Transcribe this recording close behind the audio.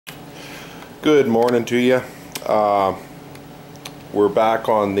Good morning to you. We're back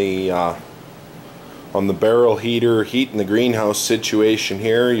on the barrel heater heat in the greenhouse situation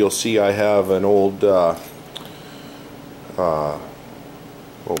here. You'll see I have an old oh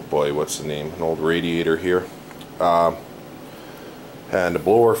boy, what's the name? An old radiator here, and a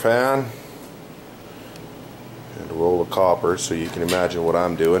blower fan and a roll of copper, so you can imagine what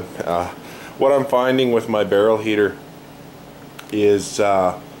I'm doing. What I'm finding with my barrel heater is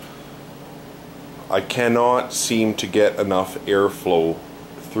I cannot seem to get enough airflow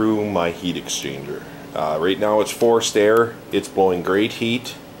through my heat exchanger. Right now it's forced air. It's blowing great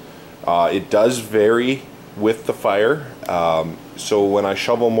heat. It does vary with the fire. So when I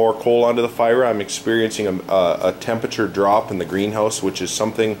shovel more coal onto the fire, I'm experiencing a temperature drop in the greenhouse, which is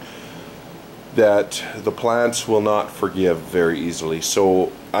something that the plants will not forgive very easily.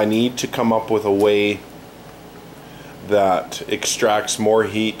 So I need to come up with a way that extracts more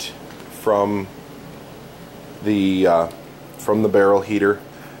heat from the barrel heater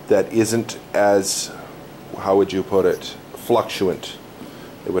that isn't as, how would you put it, fluctuant.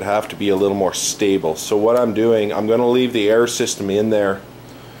 It would have to be a little more stable. So what I'm doing, I'm going to leave the air system in there.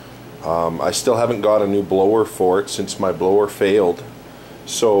 I still haven't got a new blower for it since my blower failed.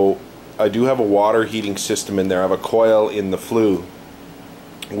 So I do have a water heating system in there. I have a coil in the flue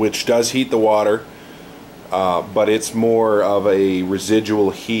which does heat the water, but it's more of a residual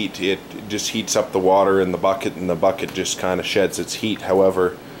heat. It just heats up the water in the bucket, and the bucket just kind of sheds its heat.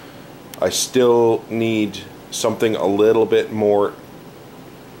 However, I still need something a little bit more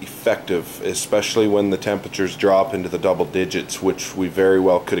effective, especially when the temperatures drop into the double digits, which we very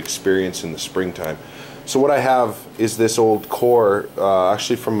well could experience in the springtime. So what I have is this old core,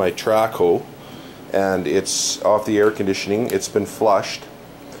 actually from my Traco, and it's off the air conditioning. It's been flushed.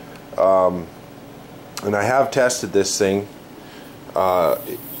 And I have tested this thing.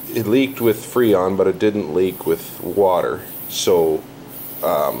 It leaked with Freon, but it didn't leak with water. So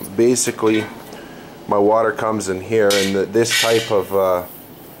basically my water comes in here, and this type of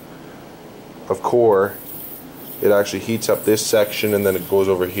core, it actually heats up this section, and then it goes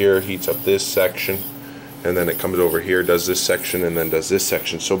over here, heats up this section, and then it comes over here, does this section, and then does this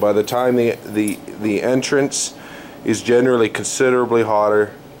section. So by the time the entrance is generally considerably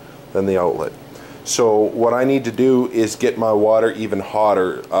hotter than the outlet. So what I need to do is get my water even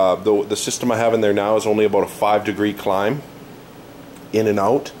hotter. The system I have in there now is only about a 5-degree climb in and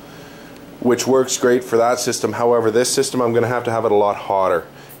out, which works great for that system. However, this system I'm going to have it a lot hotter,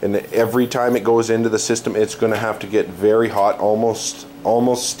 and every time it goes into the system it's going to have to get very hot, almost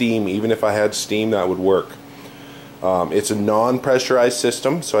steam. Even if I had steam, that would work. It's a non-pressurized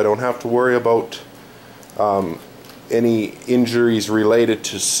system, so I don't have to worry about any injuries related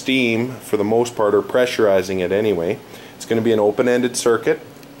to steam for the most part, or pressurizing it anyway. It's going to be an open-ended circuit.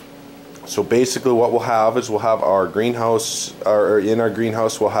 So basically what we'll have is we'll have our greenhouse, or in our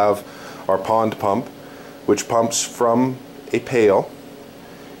greenhouse we'll have our pond pump, which pumps from a pail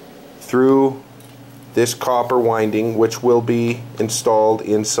through this copper winding, which will be installed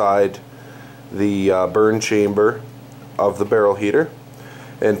inside the burn chamber of the barrel heater,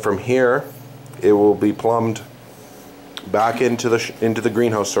 and from here it will be plumbed back into the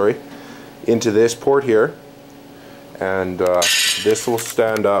greenhouse, into this port here, and this will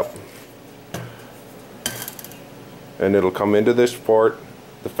stand up and it'll come into this port.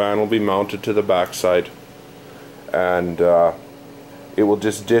 The fan will be mounted to the back side, and it will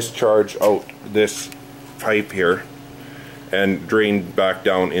just discharge out this pipe here and drain back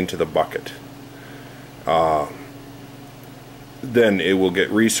down into the bucket. Then it will get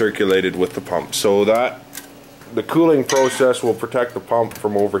recirculated with the pump, so that the cooling process will protect the pump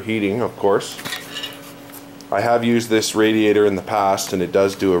from overheating, of course. I have used this radiator in the past, and it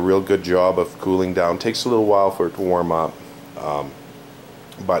does do a real good job of cooling down. It takes a little while for it to warm up,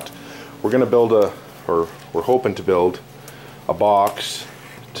 but we're going to build we're hoping to build a box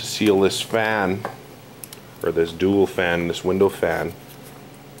to seal this fan, or this dual fan, this window fan.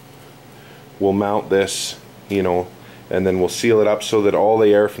 We'll mount this, and then we'll seal it up so that all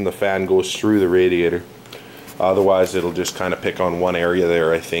the air from the fan goes through the radiator. Otherwise it'll just kind of pick on one area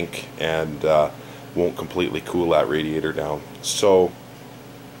there, I think, and won't completely cool that radiator down. So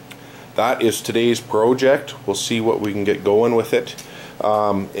that is today's project. We'll see what we can get going with it.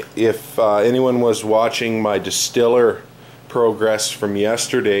 If anyone was watching my distiller progress from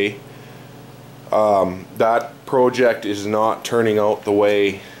yesterday, that project is not turning out the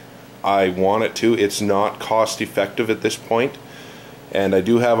way I want it to. It's not cost effective at this point, and I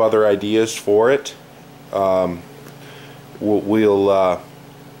do have other ideas for it.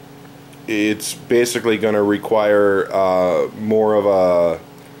 It's basically going to require more of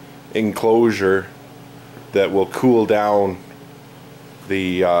enclosure that will cool down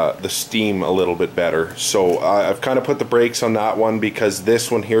the steam a little bit better. So I've kind of put the brakes on that one because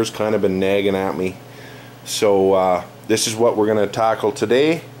this one here's kind of been nagging at me. So this is what we're going to tackle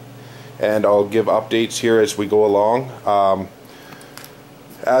today, and I'll give updates here as we go along.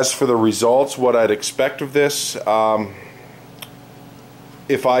 As for the results, what I'd expect of this,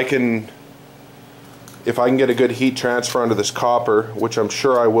 if I can get a good heat transfer onto this copper, which I'm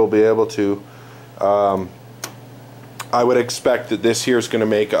sure I will be able to, I would expect that this here is going to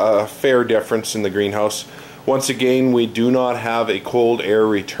make a fair difference in the greenhouse. Once again, we do not have a cold air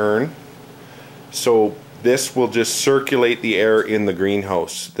return, so this will just circulate the air in the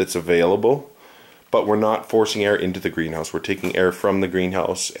greenhouse that's available, but we're not forcing air into the greenhouse. We're taking air from the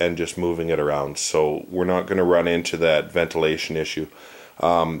greenhouse and just moving it around, so we're not going to run into that ventilation issue.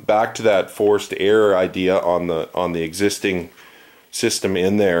 Back to that forced air idea on the existing system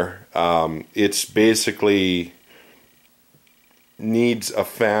in there, it's basically needs a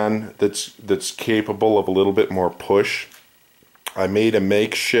fan that's capable of a little bit more push. I made a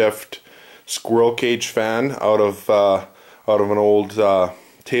makeshift squirrel cage fan out of an old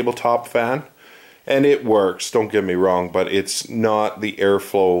tabletop fan, and it works, don't get me wrong, but it's not the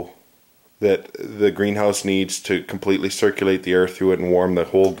airflow that the greenhouse needs to completely circulate the air through it and warm the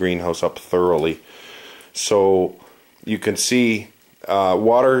whole greenhouse up thoroughly. So you can see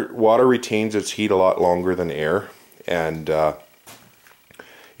water retains its heat a lot longer than air, and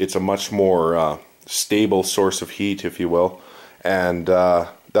it's a much more stable source of heat, if you will, and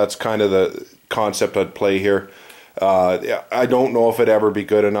that's kind of the concept I'd play here. I don't know if it'd ever be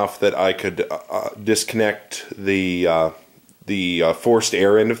good enough that I could disconnect the forced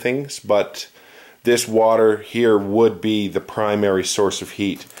air end of things, but this water here would be the primary source of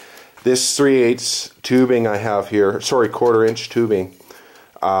heat. This 3/8 tubing I have here, sorry, 1/4 inch tubing,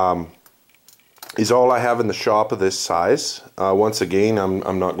 is all I have in the shop of this size. Once again,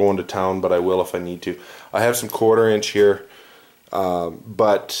 I'm not going to town, but I will if I need to. I have some 1/4 inch here,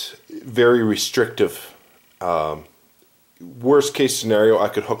 but very restrictive. Worst case scenario, I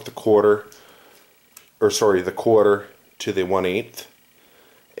could hook the 1/4 to the 1/8,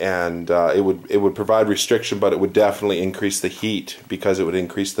 and it would provide restriction, but it would definitely increase the heat because it would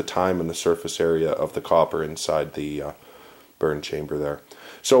increase the time and the surface area of the copper inside the burn chamber there.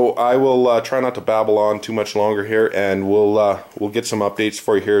 So I will try not to babble on too much longer here, and we'll get some updates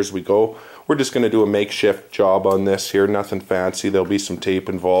for you here as we go. We're just going to do a makeshift job on this here, nothing fancy. There'll be some tape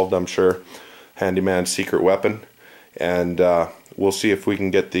involved, I'm sure. Handyman's secret weapon, and we'll see if we can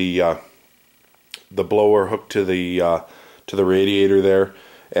get the blower hooked to the radiator there.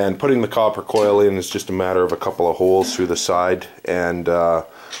 And putting the copper coil in is just a matter of a couple of holes through the side, and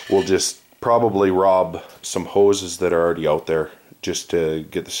we'll just probably rob some hoses that are already out there just to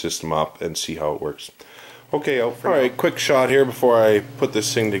get the system up and see how it works. Okay, alright, quick shot here before I put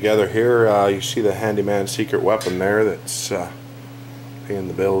this thing together here. You see the Handyman's secret weapon there that's paying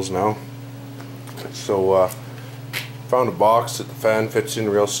the bills now. So found a box that the fan fits in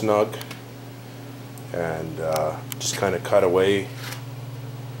real snug, and just kind of cut away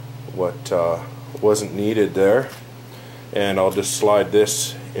what wasn't needed there, and I'll just slide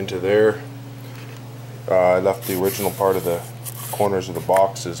this into there. I left the original part of the corners of the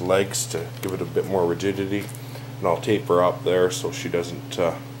box as legs to give it a bit more rigidity, and I'll tape her up there so she doesn't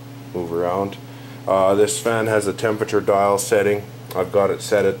move around. This fan has a temperature dial setting. I've got it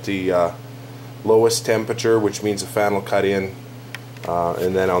set at the lowest temperature, which means the fan will cut in,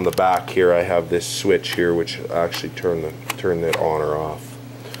 and then on the back here I have this switch here which actually turn it on or off.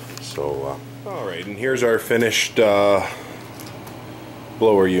 So alright, and here's our finished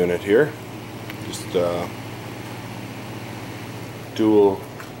blower unit here. Just dual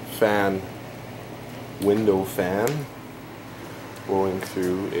fan, window fan blowing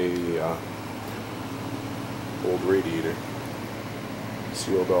through a old radiator.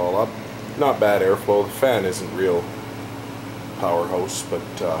 Sealed all up. Not bad airflow. The fan isn't real powerhouse, but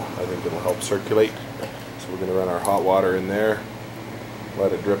I think it'll help circulate. So we're going to run our hot water in there,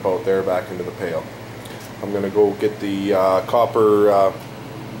 let it drip out there back into the pail. I'm going to go get the copper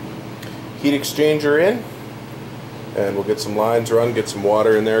heat exchanger in, and we'll get some lines run, get some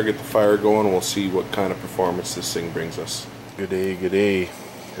water in there, get the fire going, and we'll see what kind of performance this thing brings us. Good day, good day.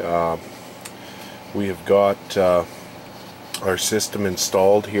 We have got our system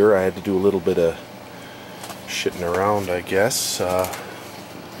installed here. I had to do a little bit of shitting around, I guess.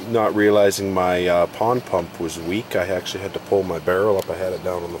 Not realizing my pond pump was weak. I actually had to pull my barrel up. I had it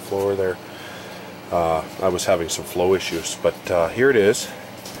down on the floor there. I was having some flow issues, but here it is.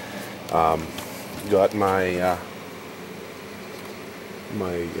 Got my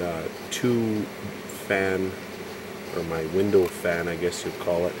my two fan, or my window fan I guess you'd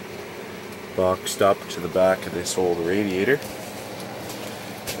call it, boxed up to the back of this old radiator,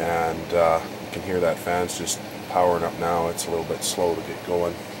 and you can hear that fan's just powering up now. It's a little bit slow to get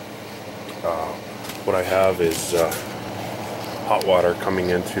going. What I have is hot water coming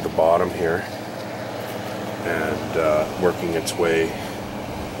in through the bottom here and working its way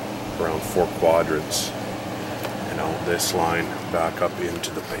around 4 quadrants and out this line back up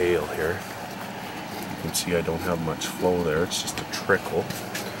into the pail here. You can see I don't have much flow there, it's just a trickle.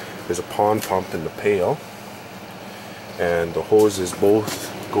 There's a pond pump in the pail, and the hoses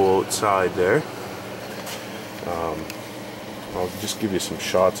both go outside there. I'll just give you some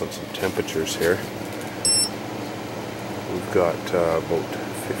shots on some temperatures here. We've got about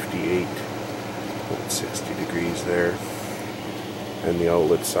 58, about 60 degrees there, and the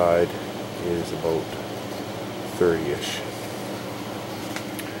outlet side is about 30-ish.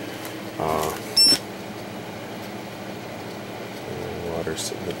 Water's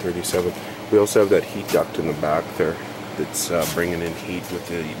sitting at 37. We also have that heat duct in the back there that's bringing in heat with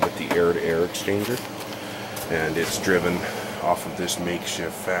the air-to-air exchanger, and it's driven off of this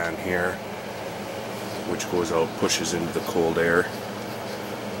makeshift fan here, which goes out, pushes into the cold air,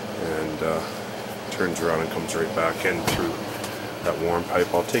 and turns around and comes right back in through that warm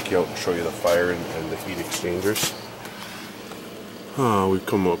pipe. I'll take you out and show you the fire and the heat exchangers. We've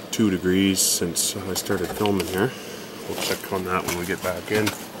come up 2 degrees since I started filming here. We'll check on that when we get back in.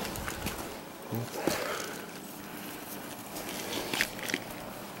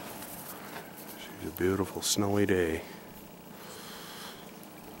 It's a beautiful snowy day.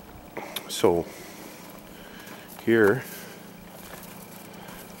 So here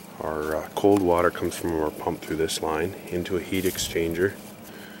our cold water comes from our pump through this line into a heat exchanger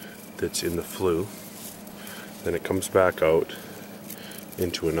that's in the flue. Then it comes back out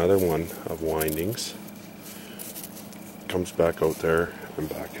into another one of windings, comes back out there and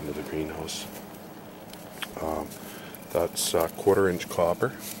back into the greenhouse. That's 1/4-inch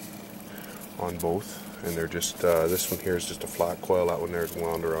copper on both, and they're just this one here is just a flat coil, that one there is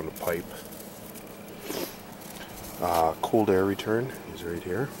wound around a pipe. Cold air return is right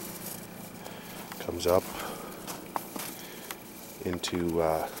here, comes up into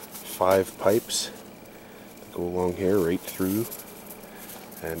 5 pipes that go along here right through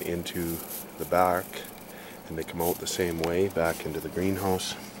and into the back, and they come out the same way back into the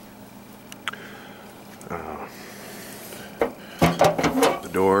greenhouse. The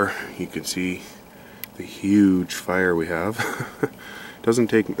door, you can see the huge fire we have. Doesn't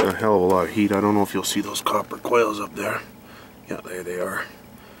take a hell of a lot of heat. I don't know if you'll see those copper coils up there. Yeah, there they are.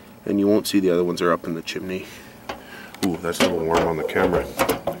 And you won't see the other ones, are up in the chimney. Ooh, that's a little warm on the camera.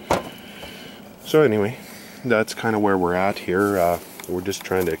 So anyway, that's kind of where we're at here. We're just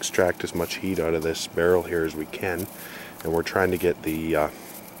trying to extract as much heat out of this barrel here as we can, and we're trying to get the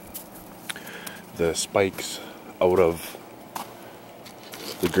spikes out of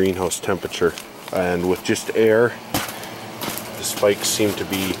the greenhouse temperature. And with just air, the spikes seem to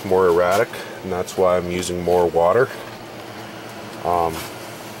be more erratic, and that's why I'm using more water.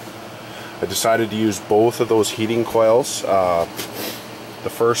 I decided to use both of those heating coils. The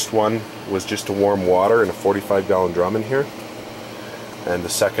first one was just to warm water in a 45-gallon drum in here, and the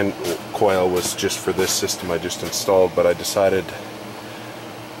second coil was just for this system I just installed, but I decided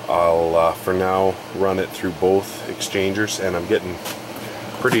I'll for now run it through both exchangers, and I'm getting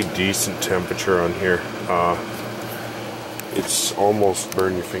pretty decent temperature on here. It's almost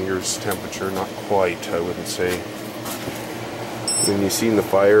burn your fingers temperature, not quite, I wouldn't say. And you've seen the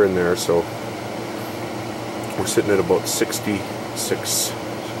fire in there, so we're sitting at about 66,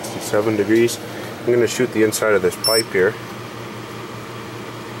 67 degrees. I'm going to shoot the inside of this pipe here.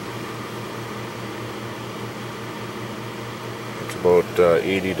 It's about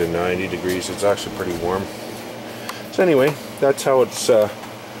 80 to 90 degrees. It's actually pretty warm. So anyway, that's how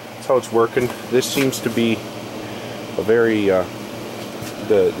it's working. This seems to be a very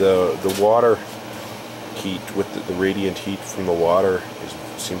the water heat with the radiant heat from the water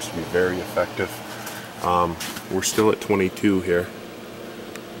seems to be very effective. We're still at 22 here,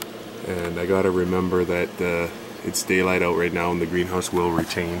 and I gotta remember that it's daylight out right now and the greenhouse will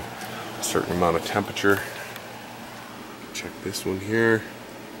retain a certain amount of temperature. Check this one here.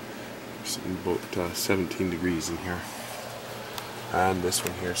 We're sitting about 17 degrees in here, and this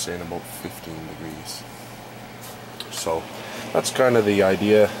one here saying about 15 degrees. So that's kind of the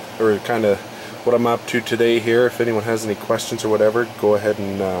idea, or kind of what I'm up to today here. If anyone has any questions or whatever, go ahead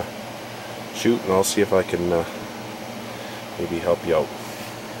and shoot, and I'll see if I can maybe help you out.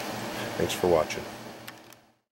 Thanks for watching.